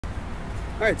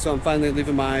Alright, so I'm finally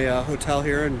leaving my hotel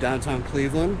here in downtown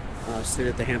Cleveland. Stayed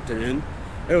at the Hampton Inn.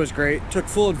 It was great. Took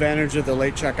full advantage of the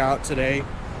late checkout today.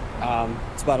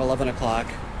 It's about 11 o'clock.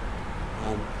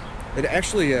 It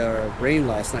actually rained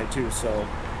last night too, so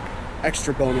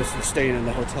extra bonus for staying in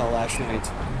the hotel last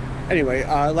night. Anyway,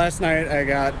 last night I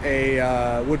got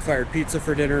a wood-fired pizza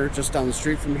for dinner just down the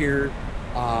street from here.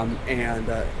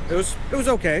 It was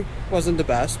okay. Wasn't the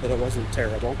best, but it wasn't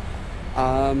terrible.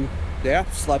 Yeah,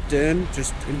 slept in,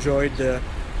 just enjoyed the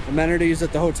amenities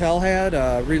that the hotel had,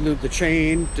 re-lubed the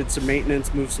chain, did some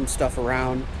maintenance, moved some stuff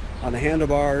around on the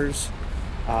handlebars.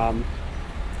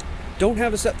 Don't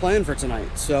have a set plan for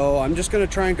tonight, so I'm just going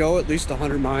to try and go at least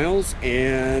 100 miles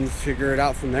and figure it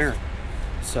out from there.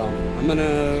 So I'm going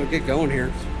to get going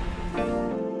here.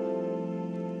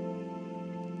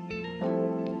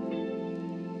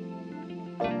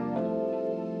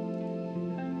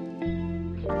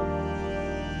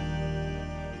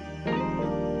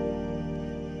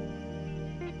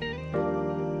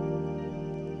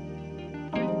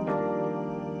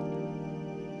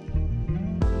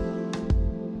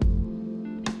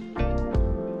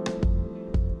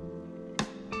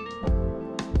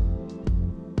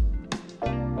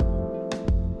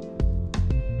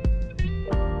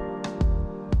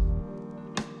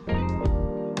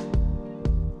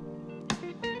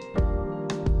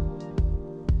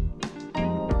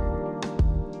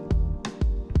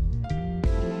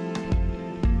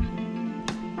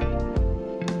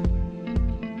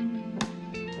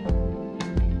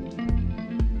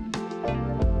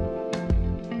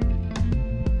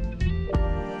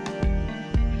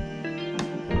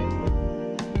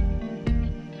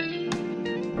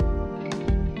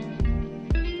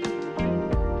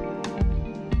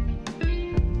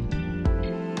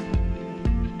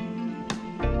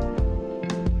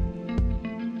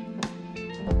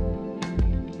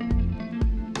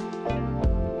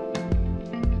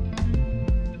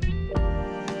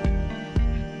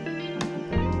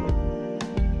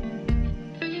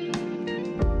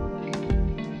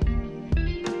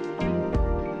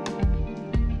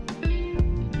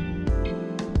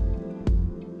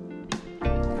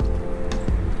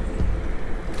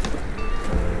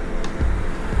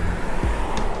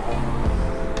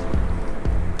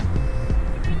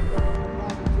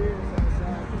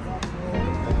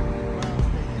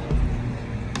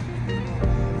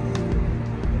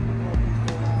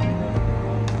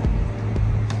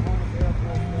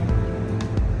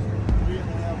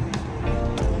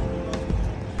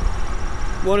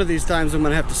 One of these times I'm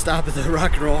gonna have to stop at the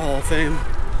Rock and Roll Hall of Fame.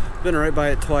 Been right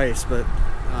by it twice, but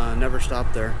never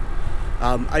stopped there.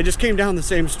 I just came down the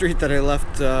same street that I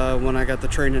left when I got the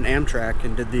train in Amtrak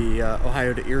and did the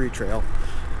Ohio to Erie Trail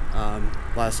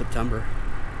last September.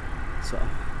 So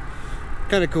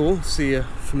kind of cool, see a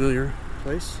familiar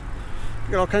place.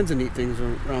 Got all kinds of neat things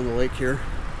around the lake here.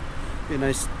 Be a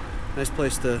nice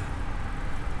place to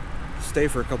stay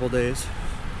for a couple days.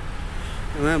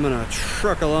 And I'm gonna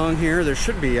truck along here. There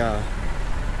should be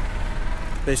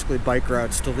basically bike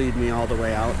routes to lead me all the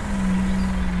way out.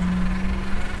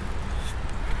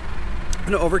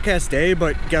 An overcast day,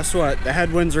 but guess what? The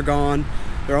headwinds are gone.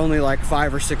 They're only like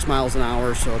 5 or 6 miles an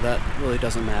hour, so that really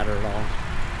doesn't matter at all.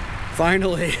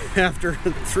 Finally, after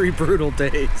 3 brutal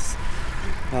days.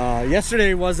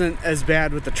 Yesterday wasn't as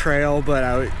bad with the trail,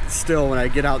 but still, when I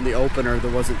get out in the open or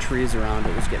there wasn't trees around,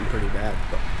 it was getting pretty bad.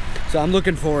 So I'm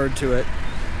looking forward to it.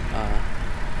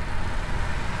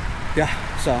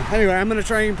 Yeah, so anyway, I'm gonna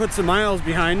try and put some miles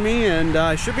behind me, and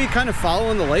I should be kind of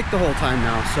following the lake the whole time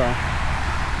now,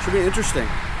 so should be interesting.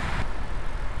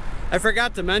 I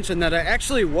forgot to mention that I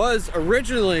actually was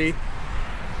originally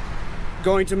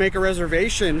going to make a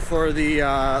reservation for the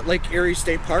Lake Erie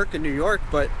State Park in New York,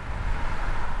 but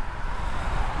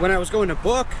when I was going to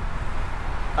book,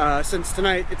 since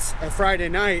tonight it's a Friday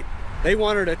night, they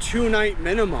wanted a 2-night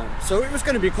minimum, so it was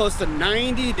going to be close to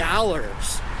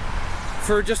 $90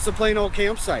 for just a plain old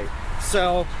campsite.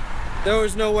 So there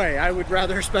was no way. I would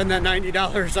rather spend that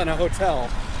 $90 on a hotel,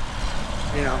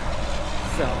 you know.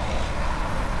 So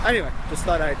anyway, just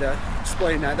thought I'd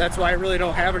explain that. That's why I really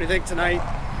don't have anything tonight.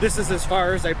 This is as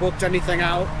far as I booked anything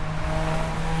out,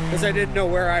 because I didn't know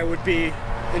where I would be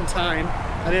in time.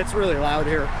 And it's really loud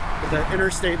here with the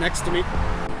interstate next to me.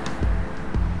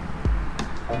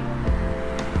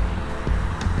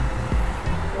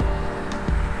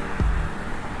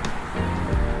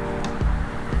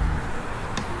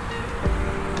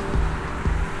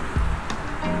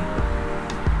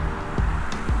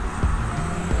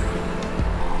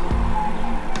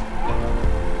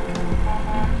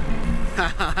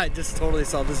 I just totally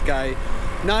saw this guy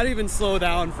not even slow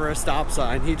down for a stop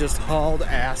sign. He just hauled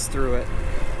ass through it.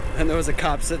 And there was a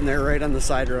cop sitting there right on the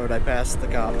side road. I passed the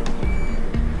cop.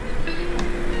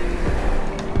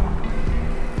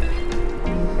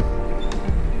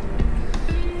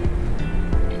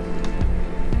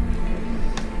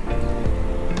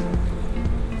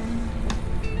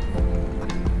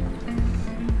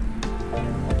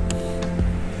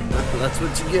 That's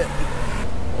what you get.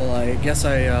 Well, I guess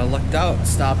I lucked out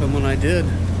stopping when I did.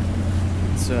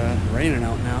 It's raining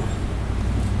out now.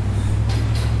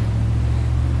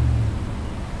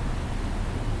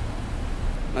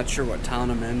 Not sure what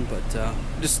town I'm in, but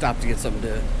just stopped to get something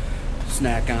to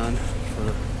snack on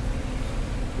for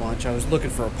lunch. I was looking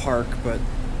for a park, but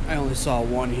I only saw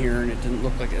one here and it didn't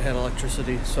look like it had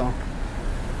electricity, so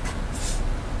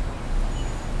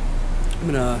I'm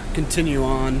gonna continue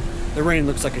on. The rain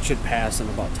looks like it should pass in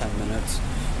about 10 minutes.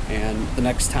 And the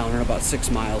next town in about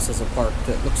 6 miles has a park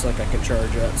that looks like I can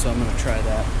charge at, so I'm gonna try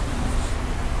that.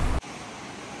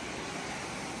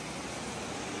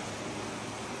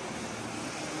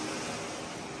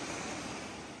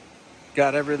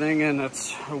 Got everything in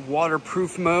its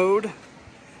waterproof mode.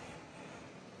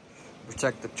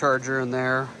 Protect the charger in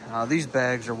there. These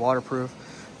bags are waterproof.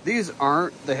 These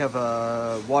aren't. They have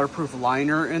a waterproof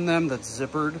liner in them that's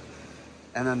zippered.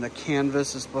 And then the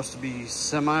canvas is supposed to be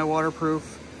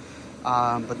semi-waterproof.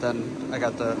 But then I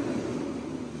got the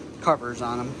covers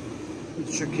on them.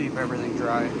 It should keep everything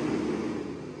dry.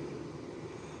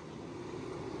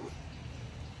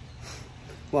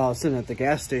 While I was sitting at the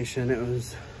gas station, it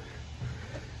was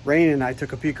raining. I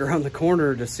took a peek around the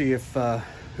corner to see if it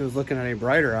was looking any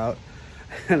brighter out.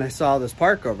 And I saw this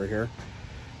park over here.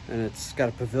 And it's got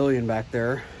a pavilion back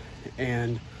there.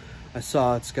 And I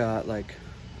saw it's got like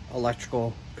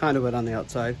electrical conduit on the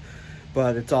outside,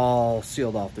 but it's all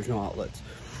sealed off. There's no outlets.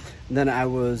 And then I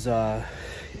was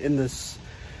in this,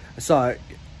 I saw a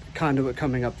conduit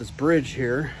coming up this bridge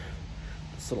here.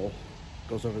 This little,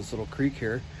 goes over this little creek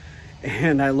here.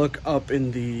 And I look up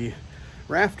in the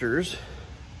rafters.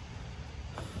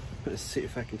 Let's see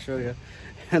if I can show you.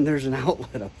 And there's an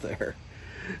outlet up there.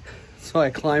 So I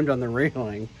climbed on the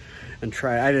railing and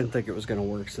tried. I didn't think it was gonna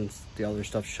work since the other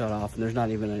stuff shut off and there's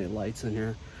not even any lights in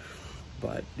here.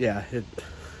 But yeah,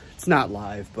 it's not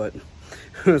live, but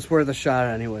it was worth a shot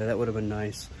anyway. That would have been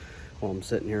nice while I'm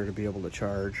sitting here to be able to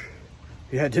charge.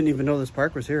 Yeah, I didn't even know this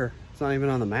park was here. It's not even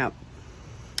on the map.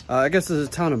 I guess this is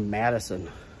the town of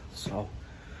Madison. So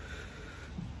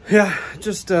yeah,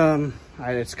 just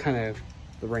it's kind of,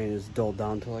 the rain is dulled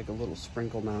down to like a little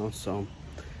sprinkle now. So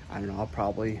I don't know, I'll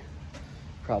probably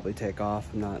take off.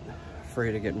 I'm not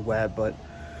afraid of getting wet, but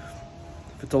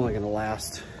if it's only gonna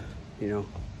last, you know,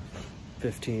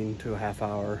 15 to a half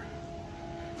hour,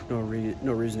 no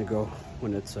reason to go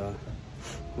when it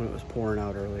was pouring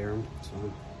out earlier.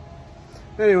 So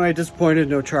anyway, disappointed,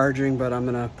 no charging, but I'm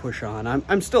gonna push on.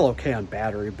 I'm still okay on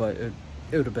battery, but it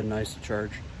would have been nice to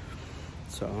charge.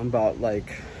 So I'm about like,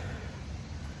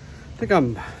 I think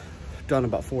I'm done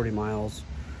about 40 miles.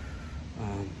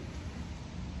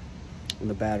 And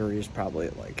the battery is probably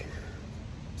at like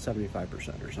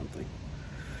 75% or something.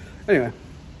 Anyway,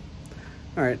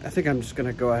 all right, I think I'm just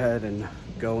gonna go ahead and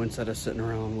go instead of sitting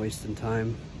around wasting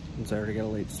time since I already got a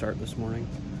late start this morning.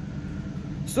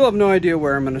 Still have no idea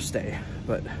where I'm gonna stay,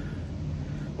 but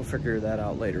we'll figure that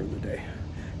out later in the day.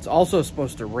 It's also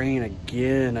supposed to rain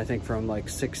again, I think from like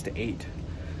 6 to 8.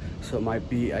 So it might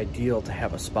be ideal to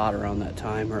have a spot around that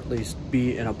time, or at least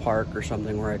be in a park or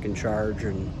something where I can charge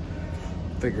and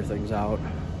figure things out.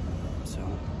 So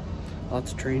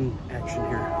lots of train action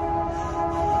here.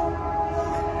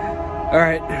 All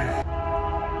right,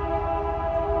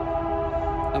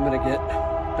 I'm gonna get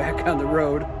back on the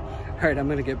road. All right, I'm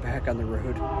gonna get back on the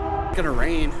road. It's gonna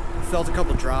rain. I felt a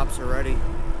couple drops already.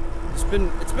 It's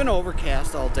been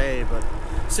overcast all day, but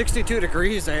 62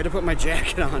 degrees. I had to put my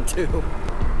jacket on too.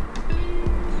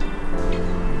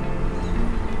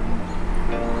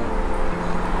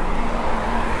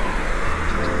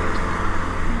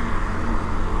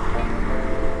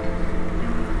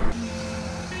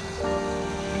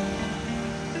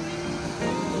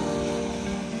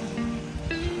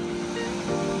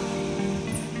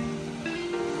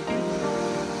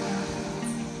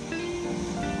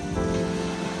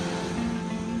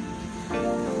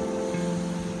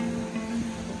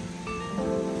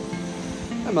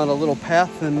 I'm on a little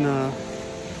path in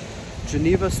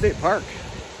Geneva State Park.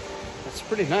 That's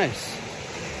pretty nice.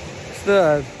 It's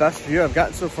the best view I've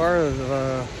gotten so far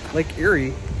of Lake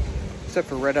Erie, except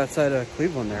for right outside of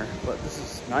Cleveland there. But this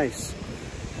is nice.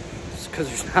 It's because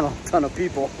there's not a ton of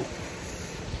people.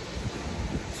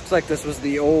 Looks like this was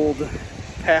the old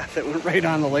path that went right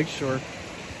on the lakeshore,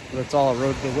 but it's all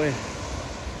eroded away.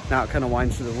 Now it kind of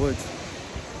winds through the woods.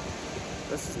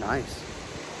 This is nice.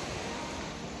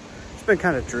 It's been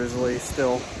kind of drizzly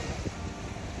still,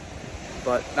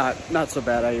 but not so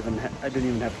bad. I didn't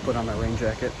even have to put on my rain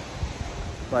jacket,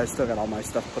 but I still got all my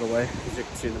stuff put away, as you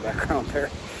can see in the background there.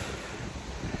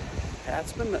 Yeah,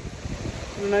 it's been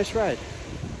a nice ride.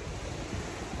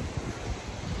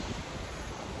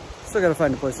 Still gotta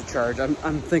find a place to charge. I'm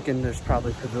thinking there's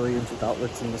probably pavilions with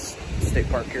outlets in this state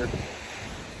park here,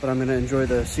 but I'm gonna enjoy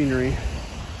the scenery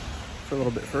for a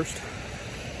little bit first.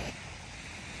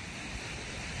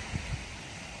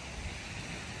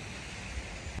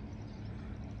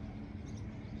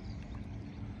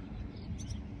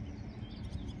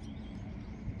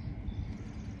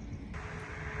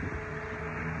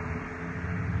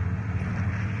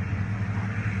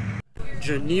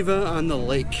 Geneva on the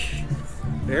Lake.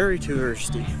 Very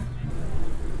touristy.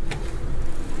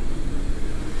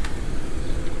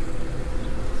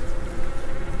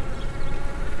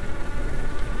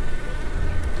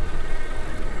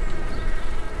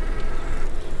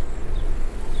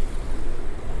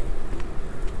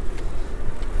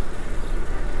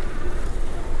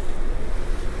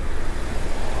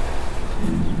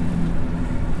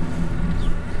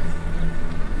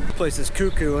 This place is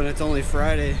cuckoo and it's only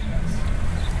Friday.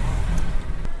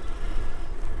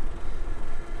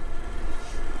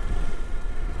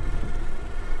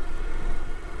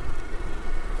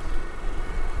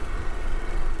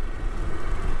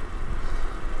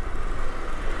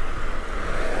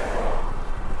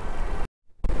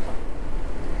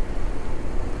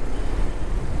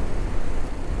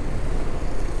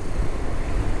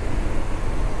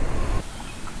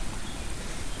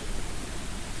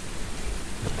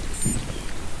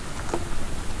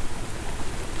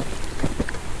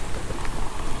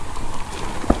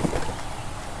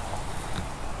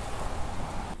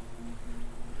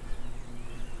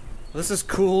 This is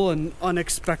cool and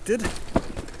unexpected.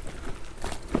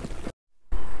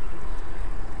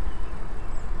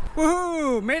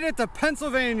 Woohoo! Made it to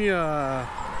Pennsylvania!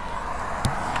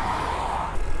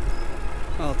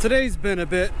 Well, today's been a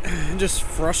bit just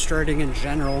frustrating in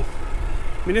general.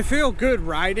 I mean, I feel good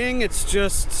riding, it's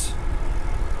just...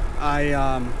 I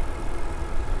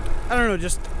don't know,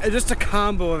 just a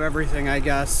combo of everything, I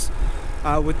guess.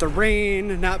 With the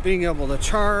rain, not being able to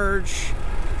charge,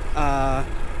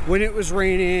 when it was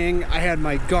raining, I had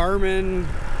my Garmin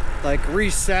like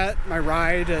reset my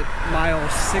ride at mile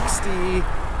 60,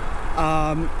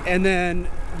 and then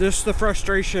just the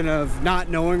frustration of not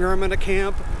knowing where I'm gonna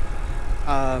camp.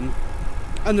 On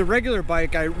the regular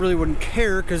bike, I really wouldn't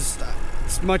care because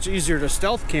it's much easier to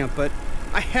stealth camp, but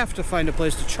I have to find a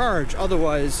place to charge.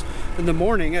 Otherwise, in the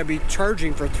morning, I'd be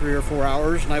charging for 3 or 4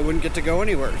 hours and I wouldn't get to go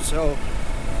anywhere. So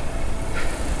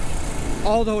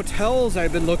all the hotels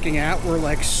I've been looking at were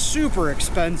like super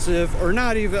expensive, or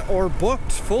not even, or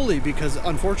booked fully because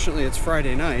unfortunately it's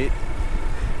Friday night.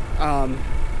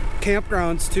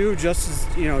 Campgrounds too, just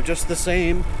as, you know, just the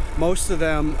same. Most of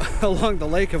them along the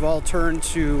lake have all turned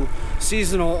to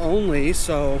seasonal only,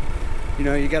 so you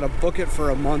know, you got to book it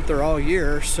for a month or all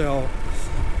year. So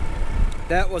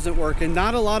that wasn't working.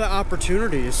 Not a lot of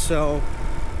opportunities, so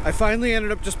I finally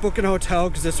ended up just booking a hotel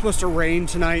because it's supposed to rain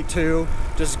tonight too.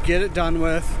 Just get it done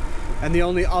with. And the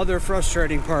only other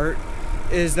frustrating part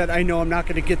is that I know I'm not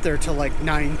going to get there till like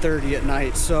 9:30 at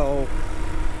night. So,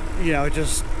 you know,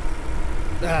 just,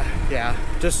 yeah,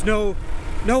 just no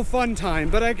fun time.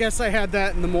 But I guess I had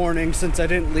that in the morning since I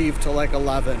didn't leave till like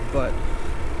 11. But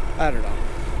I don't know.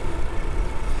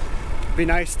 It'd be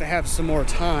nice to have some more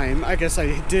time. I guess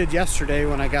I did yesterday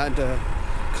when I got into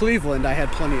Cleveland. I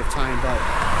had plenty of time, but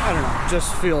I don't know,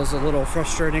 just feels a little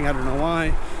frustrating. I don't know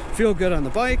why. Feel good on the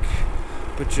bike,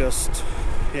 but just,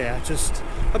 yeah, just,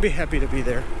 I'll be happy to be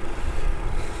there.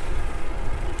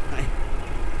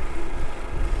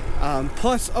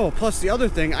 Plus the other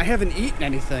thing, I haven't eaten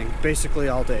anything basically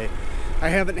all day. I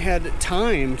haven't had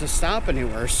time to stop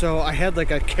anywhere, so I had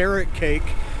like a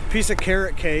piece of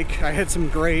carrot cake. I had some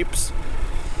grapes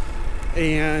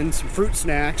and some fruit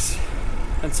snacks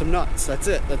and some nuts. That's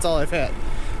it. That's all I've had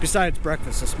besides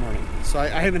breakfast this morning. So I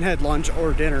haven't had lunch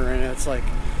or dinner, and it's like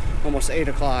almost 8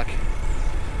 o'clock.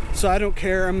 So I don't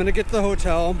care. I'm gonna get to the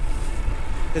hotel.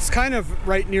 It's kind of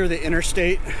right near the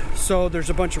interstate, so there's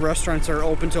a bunch of restaurants that are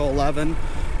open till 11.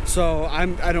 So I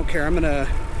don't care. I'm gonna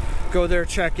go there,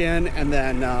 check in, and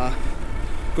then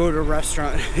go to a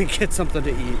restaurant and get something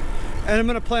to eat. And I'm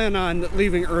gonna plan on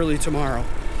leaving early tomorrow.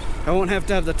 I won't have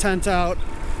to have the tent out.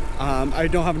 I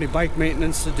don't have any bike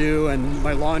maintenance to do, and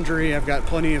my laundry, I've got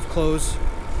plenty of clothes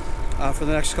for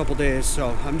the next couple days.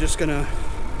 So I'm just gonna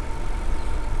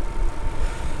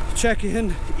check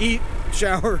in, eat,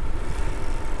 shower,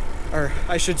 or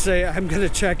I should say I'm gonna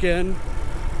check in,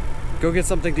 go get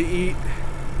something to eat,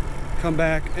 come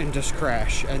back and just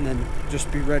crash, and then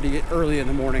just be ready early in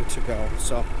the morning to go.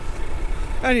 So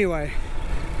anyway,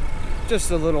 just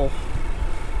a little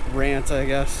rant, I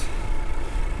guess.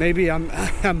 Maybe I'm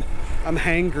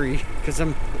hangry because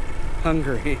I'm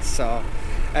hungry. So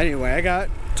anyway, I got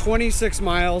 26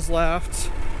 miles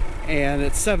left, and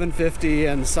it's 7:50,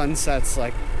 and the sun sets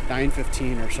like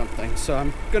 9:15 or something. So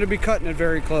I'm gonna be cutting it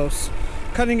very close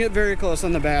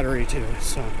on the battery too.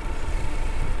 So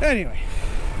anyway,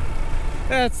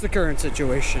 that's the current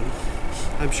situation.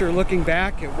 I'm sure looking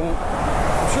back it'll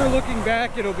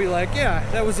be like, yeah,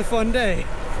 that was a fun day.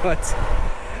 But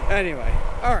anyway,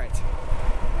 all right,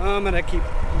 I'm gonna keep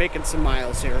making some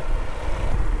miles here.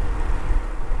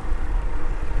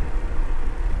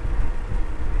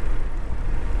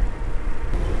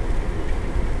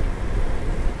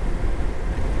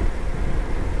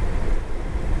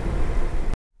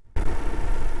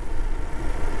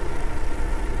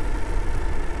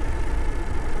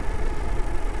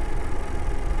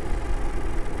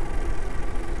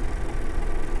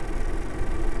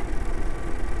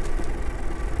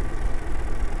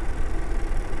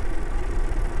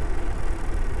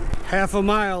 Half a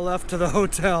mile left to the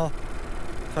hotel.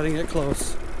 Cutting it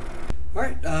close. All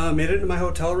right, made it into my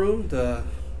hotel room. The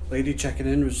lady checking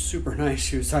in was super nice.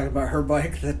 She was talking about her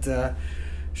bike that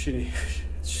she's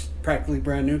practically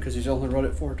brand new because she's only rode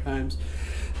it 4 times.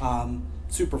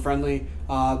 Super friendly.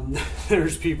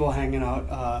 There's people hanging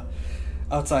out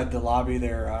outside the lobby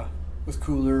there with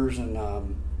coolers and a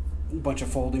bunch of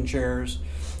folding chairs.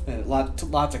 And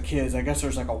lots of kids. I guess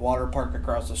there's like a water park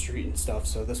across the street and stuff,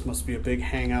 so this must be a big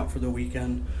hangout for the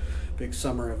weekend, big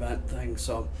summer event thing.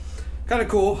 So kind of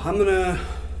cool. I'm gonna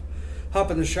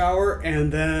hop in the shower,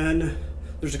 and then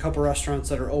there's a couple restaurants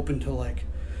that are open till like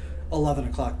 11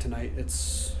 o'clock tonight.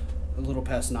 It's a little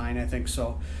past 9, I think,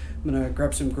 so I'm gonna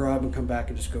grab some grub and come back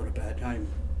and just go to bed. I'm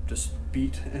just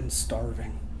beat and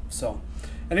starving. So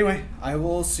anyway, I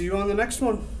will see you on the next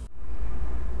one.